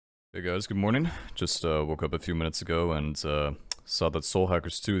Hey guys, good morning. Just woke up a few minutes ago and saw that Soul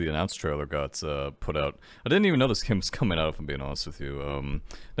Hackers 2, the announced trailer, got put out. I didn't even know this game was coming out, if I'm being honest with you.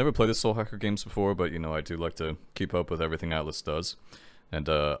 Never played the Soul Hacker games before, but you know, I do like to keep up with everything Atlus does. And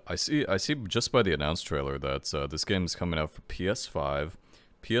I see just by the announced trailer that this game is coming out for PS5,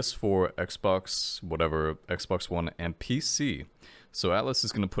 PS4, Xbox, whatever, Xbox One, and PC. So Atlus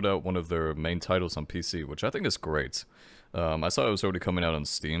is going to put out one of their main titles on PC, which I think is great. I saw it was already coming out on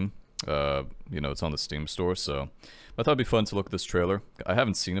Steam. You know, it's on the Steam store, so I thought it'd be fun to look at this trailer. I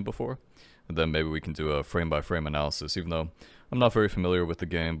haven't seen it before, and then maybe we can do a frame-by-frame analysis, even though I'm not very familiar with the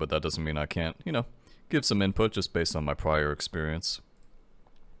game, but that doesn't mean I can't, you know, give some input just based on my prior experience.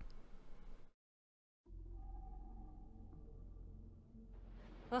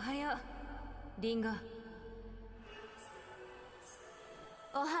 Ohayo, Ringo.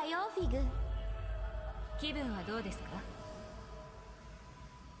 Ohayo, Fig. 気分はどうですか?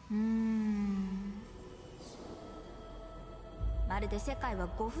 まるで世界は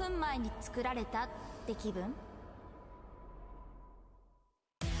5分前に作られたって気分?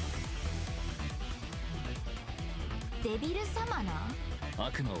 デビルサマナー?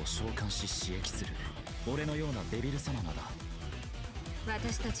 悪魔を召喚し刺激する俺のようなデビルサマナーだ。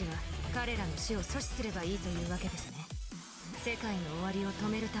私たちは彼らの死を阻止すればいいというわけですね。世界の終わりを止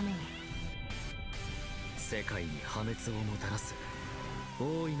めるために。世界に破滅をもたらす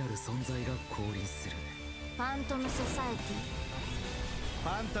大いなる存在が降臨する。ファントムソサエティ。フ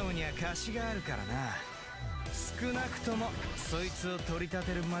ァントムには貸しがあるからな。少なくともそいつを取り立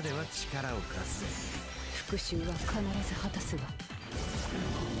てるまでは力を貸す。復讐は必ず果たすわ。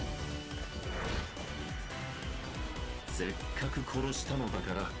せっかく殺したのだ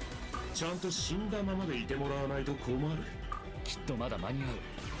からちゃんと死んだままでいてもらわないと困る。きっとまだ間に合う。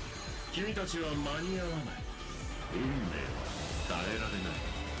君たちは間に合わない。運命は変えられない。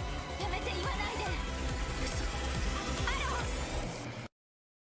やめて言わないで。嘘。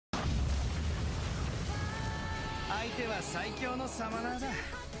相手は最強のサマナーだ。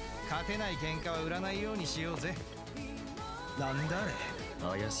勝てない喧嘩は売らないようにしようぜ。なんだあ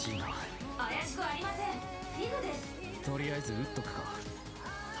れ。怪しいな。怪しくありません。フィグです。とりあえず撃っとくか。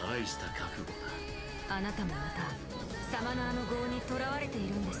大した覚悟だ。あなたもまたサマナーの業に囚われてい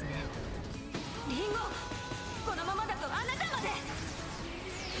るんですね。リンゴ、このままだとあなたまで。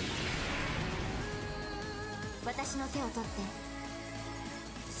私の手を取って。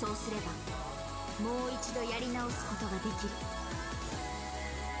そうすればもう一度やり直すことができる。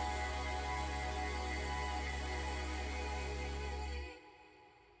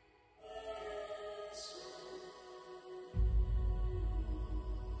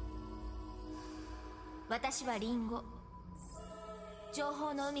私はリンゴ。情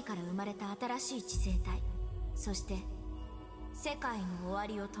報の海から生まれた新しい知性体、そして世界の終わ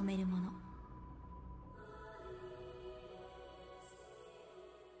りを止めるもの。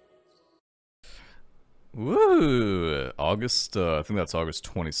Woo! August, I think that's August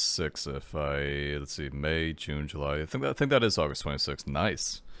 26th. If let's see, May, June, July. I think that is August 26th.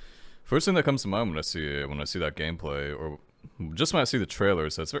 Nice. First thing that comes to mind when I see that gameplay, or just when I see the trailer,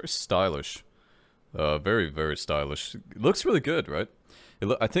 is that it's very stylish. Very, very stylish. It looks really good, right?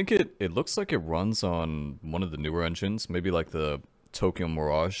 I think it looks like it runs on one of the newer engines, maybe like the Tokyo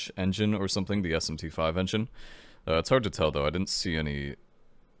Mirage engine or something, the SMT5 engine. It's hard to tell though. I didn't see any.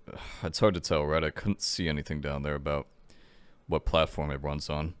 It's hard to tell, right? I couldn't see anything down there about what platform it runs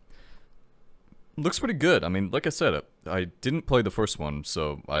on. Looks pretty good. I mean, like I said, I didn't play the first one,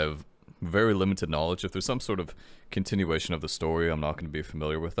 so I have very limited knowledge. If there's some sort of continuation of the story, I'm not going to be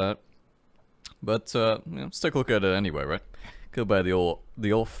familiar with that. But you know, let's take a look at it anyway, right? Go by the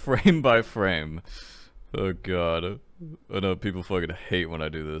old frame by frame. Oh god, I know people fucking hate when I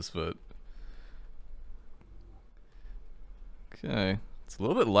do this, but okay, it's a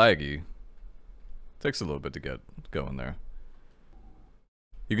little bit laggy. Takes a little bit to get going there.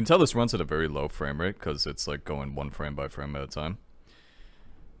 You can tell this runs at a very low frame rate because it's like going one frame by frame at a time.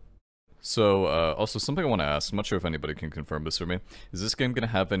 So, also something I want to ask, I'm not sure if anybody can confirm this for me. Is this game going to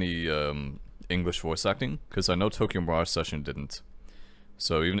have any English voice acting? Because I know Tokyo Mirage Session didn't.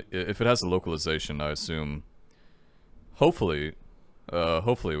 So even if it has a localization, I assume, hopefully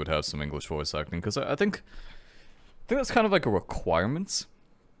it would have some English voice acting. Because I think that's kind of like a requirement.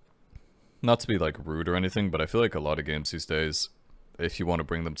 Not to be like rude or anything, but I feel like a lot of games these days, if you want to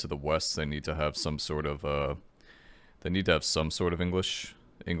bring them to the West, they need to have some sort of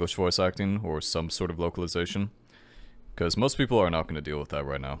English voice acting or some sort of localization, because most people are not going to deal with that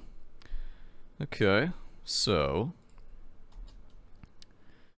right now. Okay, so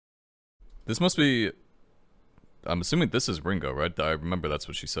this must be I'm assuming this is Ringo, right? I remember that's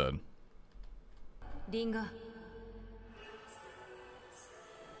what she said. リンゴ。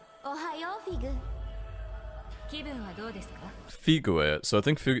おはようフィグ。気分はどうですか？ Figue. So I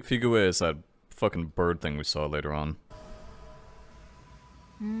think Figue is that fucking bird thing we saw later on.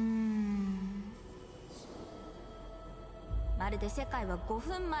 まるで世界は5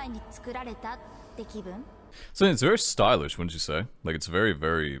分前に作られたって気分？ So it's very stylish, wouldn't you say? Like it's very,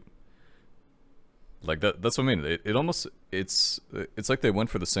 very like that. That's what I mean. It almost it's like they went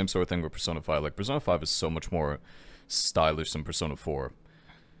for the same sort of thing with Persona 5. Like Persona 5 is so much more stylish than Persona 4.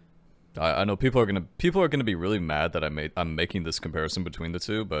 I know people are gonna be really mad that I'm making this comparison between the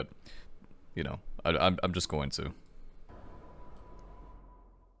two, but you know I'm just going to.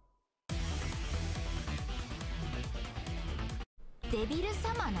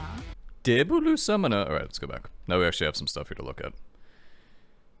 Debulu Summoner. Alright, let's go back. Now we actually have some stuff here to look at.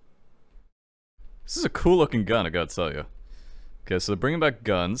 This is a cool looking gun, I gotta tell you. Okay, so they're bringing back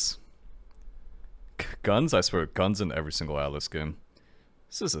guns. Guns? I swear, guns in every single Atlus game.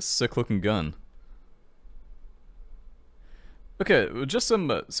 This is a sick looking gun. Okay, just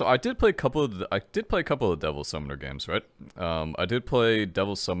some. So I did play a couple of Devil Summoner games, right? I did play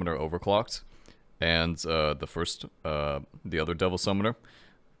Devil Summoner Overclocked, and the other Devil Summoner.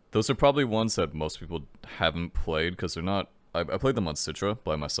 Those are probably ones that most people haven't played because they're not. I played them on Citra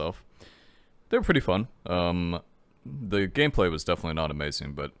by myself. They were pretty fun. The gameplay was definitely not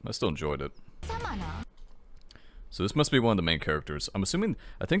amazing, but I still enjoyed it. So this must be one of the main characters. I'm assuming.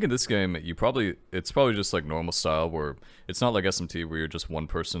 I think in this game, it's probably just like normal style where it's not like SMT where you're just one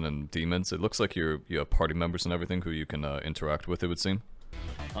person and demons. It looks like you have party members and everything who you can interact with. It would seem.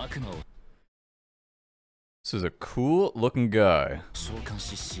 This is a cool looking guy.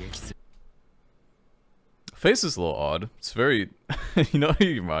 Face is a little odd. It's very, you know what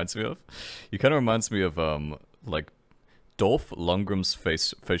he reminds me of? He kind of reminds me of like Dolph Lundgren's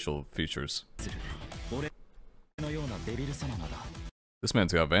facial features. This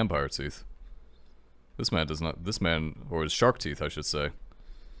man's got vampire teeth. This man does not. This man, or his shark teeth, I should say.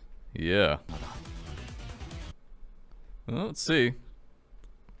 Yeah. Well, let's see.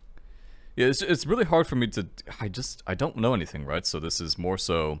 Yeah, it's really hard for me to. I don't know anything, right? So this is more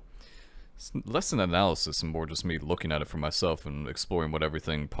so. It's less an analysis and more just me looking at it for myself and exploring what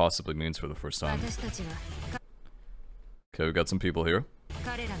everything possibly means for the first time. Okay, we got some people here.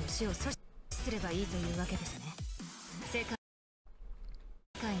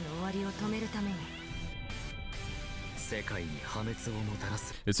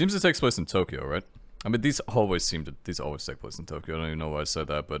 It seems it takes place in Tokyo, right? I mean, these always take place in Tokyo. I don't even know why I said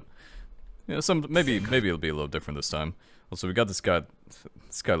that, but you know, maybe it'll be a little different this time. Also, we got this guy.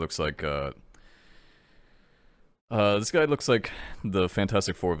 This guy looks like the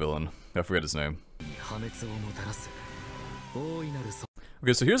Fantastic Four villain. I forget his name.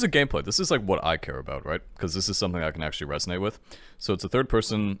 Okay, so here's a gameplay. This is like what I care about, right? Because this is something I can actually resonate with. So it's a third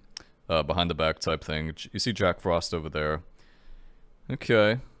person, behind the back type thing. You see Jack Frost over there.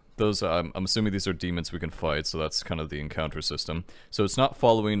 Okay, those I'm assuming these are demons we can fight. So that's kind of the encounter system. So it's not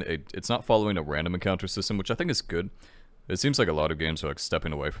following a random encounter system, which I think is good. It seems like a lot of games are like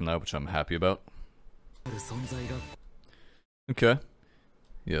stepping away from that, which I'm happy about. Okay.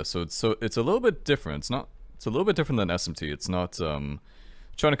 Yeah, so it's a little bit different. It's a little bit different than SMT. It's not trying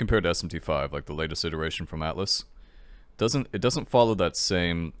to compare to SMT5, like the latest iteration from Atlus. It doesn't follow that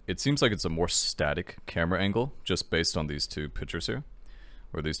same. It seems like it's a more static camera angle, just based on these two pictures here,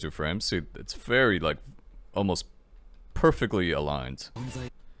 or these two frames. See, it's very like almost perfectly aligned.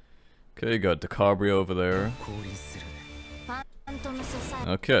 Okay, you got DiCaprio over there.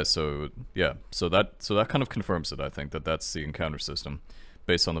 Okay, so yeah, so that kind of confirms it. I think that's the encounter system,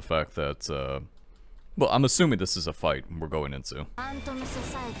 based on the fact that well, I'm assuming this is a fight we're going into.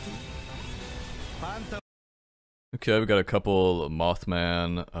 Okay, we got a couple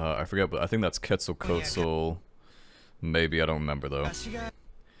Mothman. I forget, but I think that's Quetzalcoatl. Maybe, I don't remember though.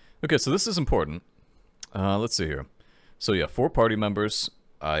 Okay, so this is important. Let's see here. So yeah, 4 party members.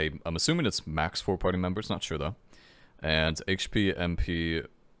 I'm assuming it's max 4 party members. Not sure though. And HP, MP.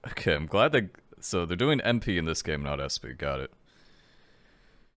 Okay, I'm glad so they're doing MP in this game, not SP. Got it.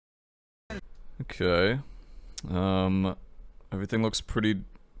 Okay. Everything looks pretty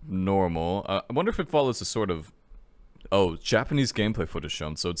normal. I wonder if it follows a sort of. Oh, Japanese gameplay footage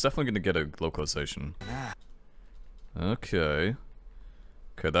shown, so it's definitely gonna get a localization. Okay.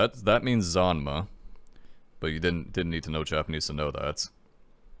 Okay, that means Zanma, but you didn't need to know Japanese to know that.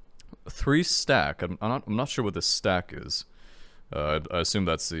 3 stack. I'm not sure what this stack is. I assume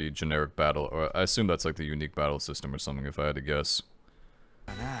that's the generic battle, or I assume that's like the unique battle system or something. If I had to guess.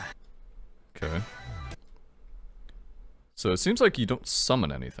 Okay. So it seems like you don't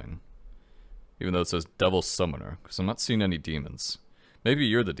summon anything. Even though it says Devil Summoner, because I'm not seeing any demons. Maybe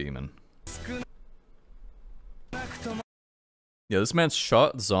you're the demon. Yeah, this man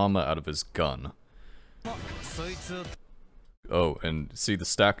shot Zama out of his gun. Oh, and see the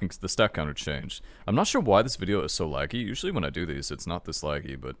stack counter changed. I'm not sure why this video is so laggy. Usually when I do these, it's not this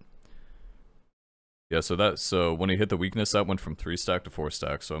laggy, but yeah. So when he hit the weakness, that went from 3 stack to 4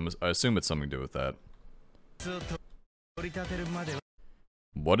 stack. So I assume it's something to do with that.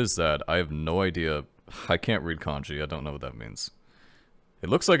 What is that? I have no idea. I can't read kanji. I don't know what that means. It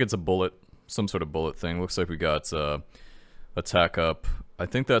looks like it's a bullet, some sort of bullet thing. Looks like we got attack up. I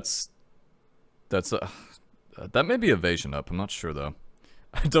think that may be evasion up. I'm not sure though.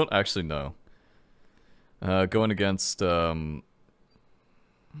 I don't actually know. Going against I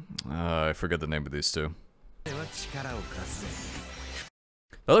forget the name of these two. They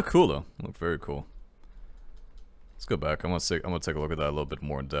look cool though. They look very cool. Let's go back. I'm gonna take a look at that a little bit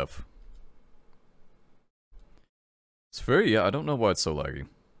more in depth. It's very, yeah, I don't know why it's so laggy.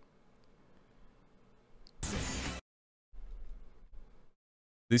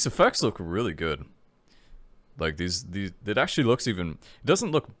 These effects look really good. Like it actually looks even, it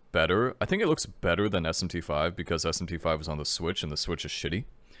doesn't look better. I think it looks better than SMT5 because SMT5 is on the Switch and the Switch is shitty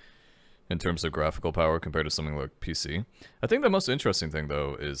in terms of graphical power compared to something like PC. I think the most interesting thing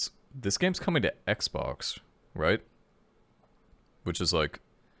though is this game's coming to Xbox, right? Which is like,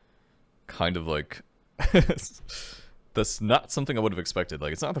 kind of like, that's not something I would have expected.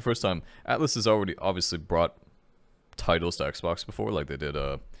 Like, it's not the first time. Atlus has already obviously brought titles to Xbox before, like they did,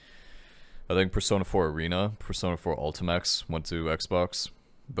 I think Persona 4 Arena, Persona 4 Ultimax went to Xbox,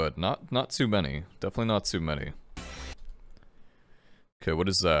 but not too many. Definitely not too many. Okay, what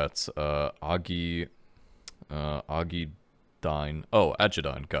is that? Agidine. Oh,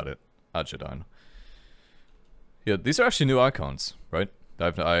 Agidine, got it. Agidine. Yeah, these are actually new icons, right?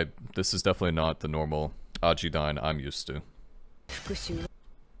 This is definitely not the normal Agidine I'm used to.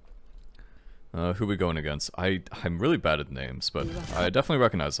 Who are we going against? I'm really bad at names, but I definitely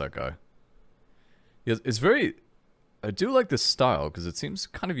recognize that guy. Yeah, it's very... I do like this style, because it seems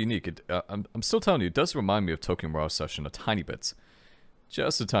kind of unique. I'm still telling you, it does remind me of Tokyo Mirage Session a tiny bit.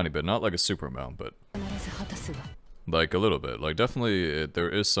 Just a tiny bit, not like a super amount, but... like a little bit. Like, definitely,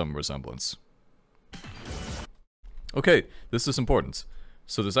 there is some resemblance. Okay, this is important.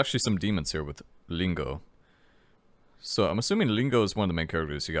 So there's actually some demons here with Lingo. So I'm assuming Lingo is one of the main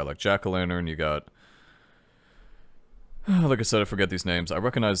characters. You got like Jack-o'-lantern, you got... like I said, I forget these names. I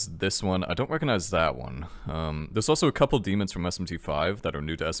recognize this one. I don't recognize that one. There's also a couple demons from SMT5 that are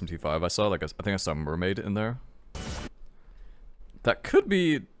new to SMT5 I saw. Like, I think I saw Mermaid in there. That could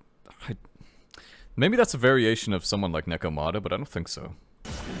be... maybe that's a variation of someone like Nekomata, but I don't think so.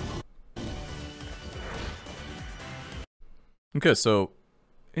 Okay, so...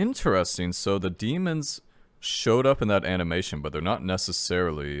 interesting. So the demons showed up in that animation, but they're not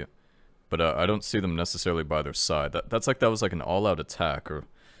necessarily... but I don't see them necessarily by their side. That was like an all-out attack, or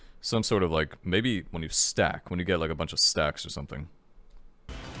some sort of like, maybe when you stack, when you get like a bunch of stacks or something.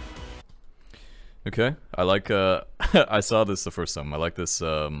 Okay, I like, I saw this the first time. I like this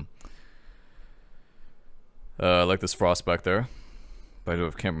frost back there. But I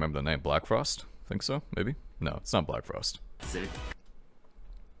can't remember the name. Black Frost? Think so? Maybe? No, it's not Black Frost.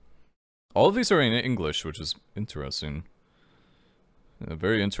 All of these are in English, which is interesting.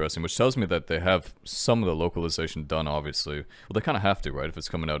 Very interesting, which tells me that they have some of the localization done, obviously. Well, they kind of have to, right, if it's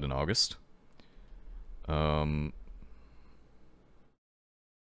coming out in August.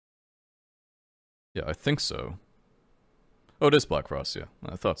 Yeah, I think so. Oh, it is Black Frost, yeah.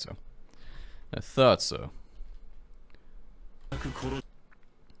 I thought so. I thought so.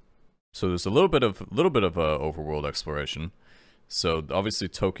 So there's a little bit of overworld exploration. So obviously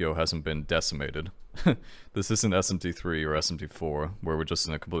Tokyo hasn't been decimated. This isn't SMT3 or SMT4, where we're just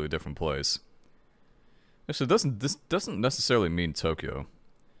in a completely different place. Actually, this doesn't necessarily mean Tokyo.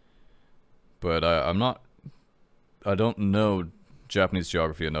 But I don't know Japanese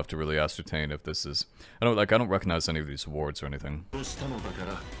geography enough to really ascertain if this is... I don't recognize any of these wards or anything.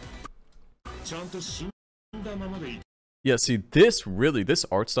 Yeah, see, this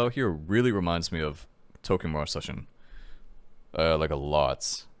art style here really reminds me of Tokyo Mirage Session. Like a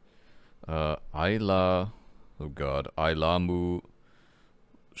lot. Ailamu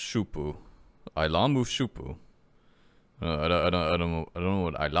Shupu. Ailamu Shupu. I don't know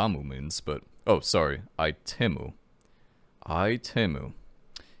what Ailamu means, but... oh, sorry. Aitemu. Aitemu.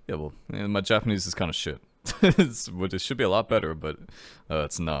 Yeah, well, my Japanese is kind of shit. Which it should be a lot better, but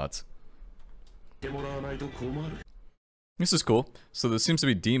it's not. This is cool. So there seems to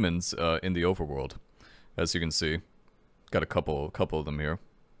be demons in the overworld, as you can see. Got a couple of them here.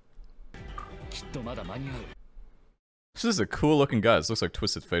 This is a cool looking guy. This looks like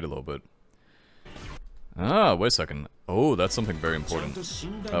Twisted Fate a little bit. Ah, wait a second. Oh, that's something very important.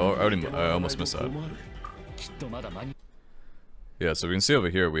 I almost missed that. Yeah, so we can see over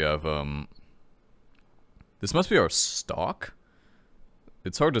here we have, this must be our stock?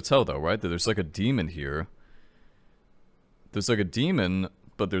 It's hard to tell though, right? There's like a demon here. There's like a demon,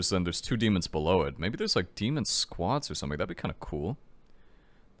 but there's 2 demons below it. Maybe there's like demon squads or something. That'd be kind of cool.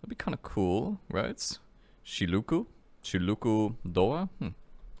 That'd be kind of cool, right? Shiluku? Shiluku Doa?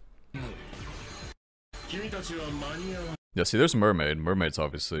 Yeah, see, there's Mermaid. Mermaid's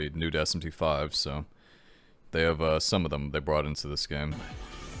obviously new to SMT5, so they have some of them they brought into this game.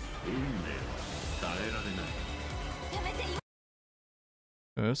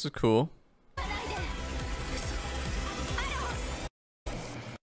 This is cool.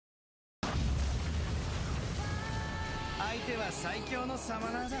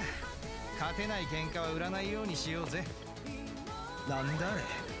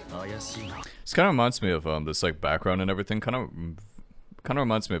 This kind of reminds me of this like background and everything. Kind of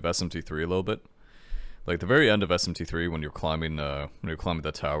reminds me of SMT3 a little bit. Like the very end of SMT3 when you're climbing the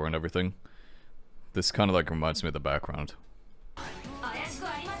tower and everything. This kind of like reminds me of the background.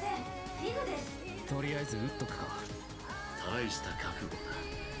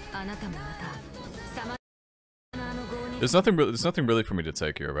 There's nothing really for me to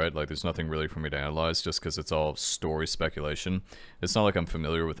take here, right? Like there's nothing really for me to analyze just because it's all story speculation. It's not like I'm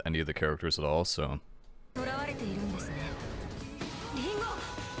familiar with any of the characters at all, so.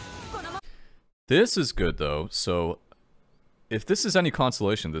 This is good though. So if this is any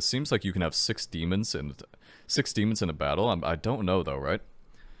consolation, this seems like you can have 6 demons in a battle. I don't know though, right?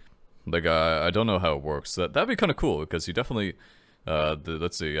 Like I don't know how it works. That'd be kind of cool because you definitely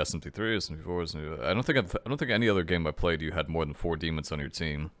let's see, SMT3, SMT4, I don't think any other game I played you had more than 4 demons on your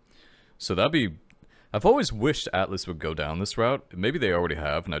team. So that'd be I've always wished Atlus would go down this route. Maybe they already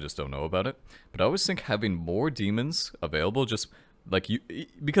have and I just don't know about it. But I always think having more demons available just like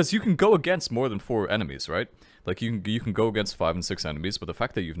because you can go against more than 4 enemies, right? Like you can go against 5 and 6 enemies, but the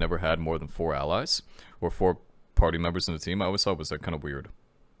fact that you've never had more than 4 allies or 4 party members in the team, I always thought was like kind of weird.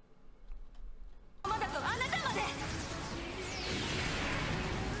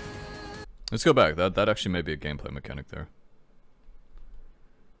 Let's go back. That actually may be a gameplay mechanic there.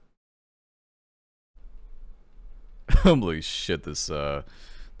 Holy shit, this they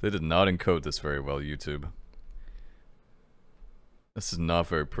did not encode this very well, YouTube. This is not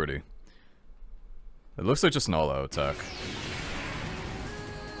very pretty. It looks like just an all-out attack.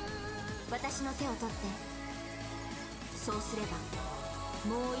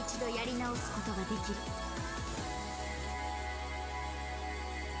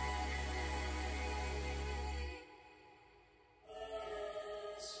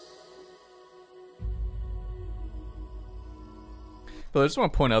 But I just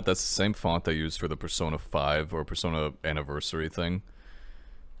want to point out that's the same font they used for the Persona 5 or Persona Anniversary thing.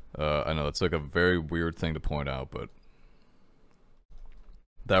 I know, it's like a very weird thing to point out, but...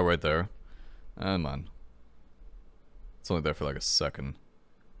 that right there. Come on. It's only there for like a second.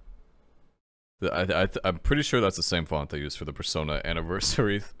 I'm pretty sure that's the same font they used for the Persona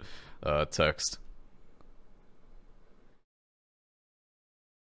Anniversary text.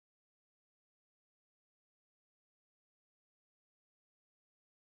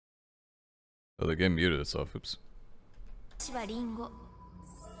 Oh, the game muted itself. Oops. So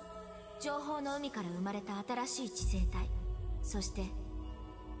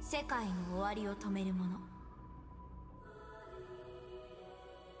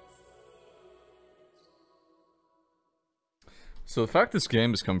the fact this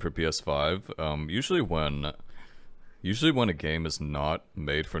game is coming for PS5, usually when a game is not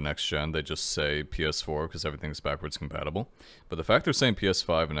made for next gen, they just say PS4 because everything's backwards compatible. But the fact they're saying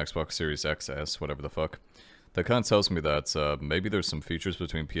PS5 and Xbox Series XS, whatever the fuck, that kind of tells me that maybe there's some features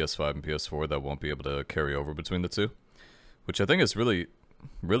between PS5 and PS4 that won't be able to carry over between the two. Which I think is really,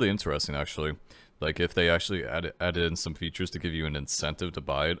 really interesting, actually. Like, if they actually added in some features to give you an incentive to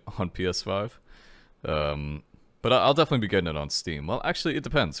buy it on PS5. But I'll definitely be getting it on Steam. Well, actually, it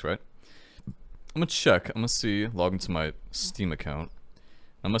depends, right? I'm gonna check. I'm gonna see, log into my Steam account.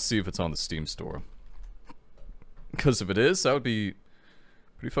 I'm gonna see if it's on the Steam store. Because if it is, that would be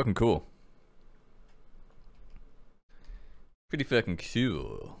pretty fucking cool. Pretty fucking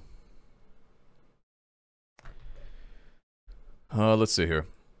cool. Let's see here.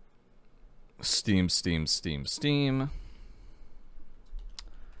 Steam.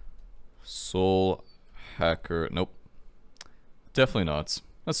 Soul Hacker. Nope. Definitely not.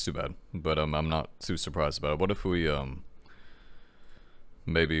 That's too bad. But I'm not too surprised about it. What if we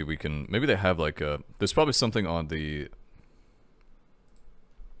maybe we can, maybe they have like a, there's probably something on the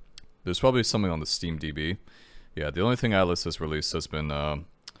Steam DB. Yeah, the only thing Atlus has released has been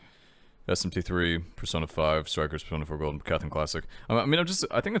SMT3, Persona 5, Strikers, Persona 4 Gold, and Catherine Classic. I mean,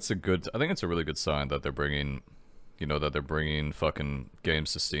 I think it's a really good sign that they're bringing, you know, that they're bringing fucking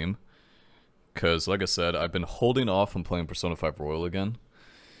games to Steam. Because, like I said, I've been holding off on playing Persona 5 Royal again.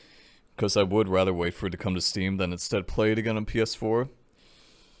 Because I would rather wait for it to come to Steam than instead play it again on PS4.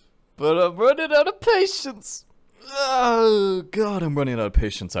 But I'm running out of patience. Oh god, I'm running out of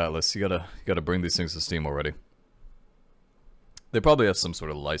patience, Atlus. You gotta bring these things to Steam already. They probably have some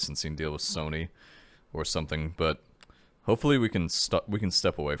sort of licensing deal with Sony or something, but hopefully we can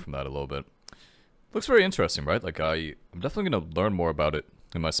step away from that a little bit. Looks very interesting, right? Like I'm definitely gonna learn more about it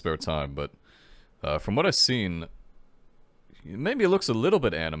in my spare time, but from what I've seen, maybe it looks a little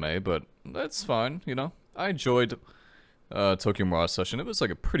bit anime, but that's fine, you know? I enjoyed Tokyo Mirage Session. It was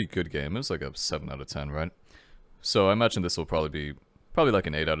like a pretty good game. It was like a 7 out of 10, right? So I imagine this will probably be like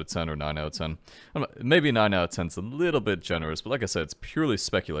an 8 out of 10 or 9 out of 10. Maybe 9 out of 10 is a little bit generous, but like I said, it's purely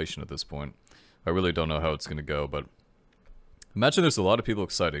speculation at this point. I really don't know how it's going to go, but imagine there's a lot of people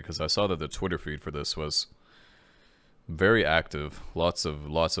excited because I saw that the Twitter feed for this was very active. Lots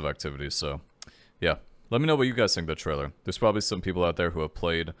of activities, so yeah. Let me know what you guys think of the trailer. There's probably some people out there who have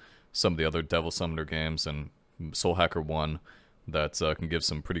played some of the other Devil Summoner games and Soul Hacker 1 that can give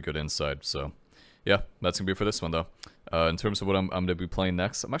some pretty good insight, so yeah, that's gonna be it for this one though. In terms of what I'm gonna be playing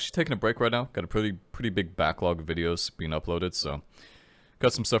next, I'm actually taking a break right now. Got a pretty big backlog of videos being uploaded, so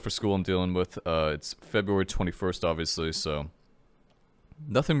got some stuff for school I'm dealing with. It's February 21st, obviously, so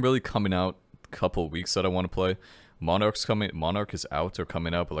nothing really coming out. A couple weeks that I want to play. Monarch is out or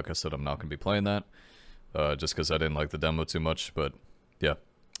coming out, but like I said, I'm not gonna be playing that just because I didn't like the demo too much. But yeah,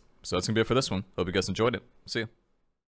 so that's gonna be it for this one. Hope you guys enjoyed it. See ya.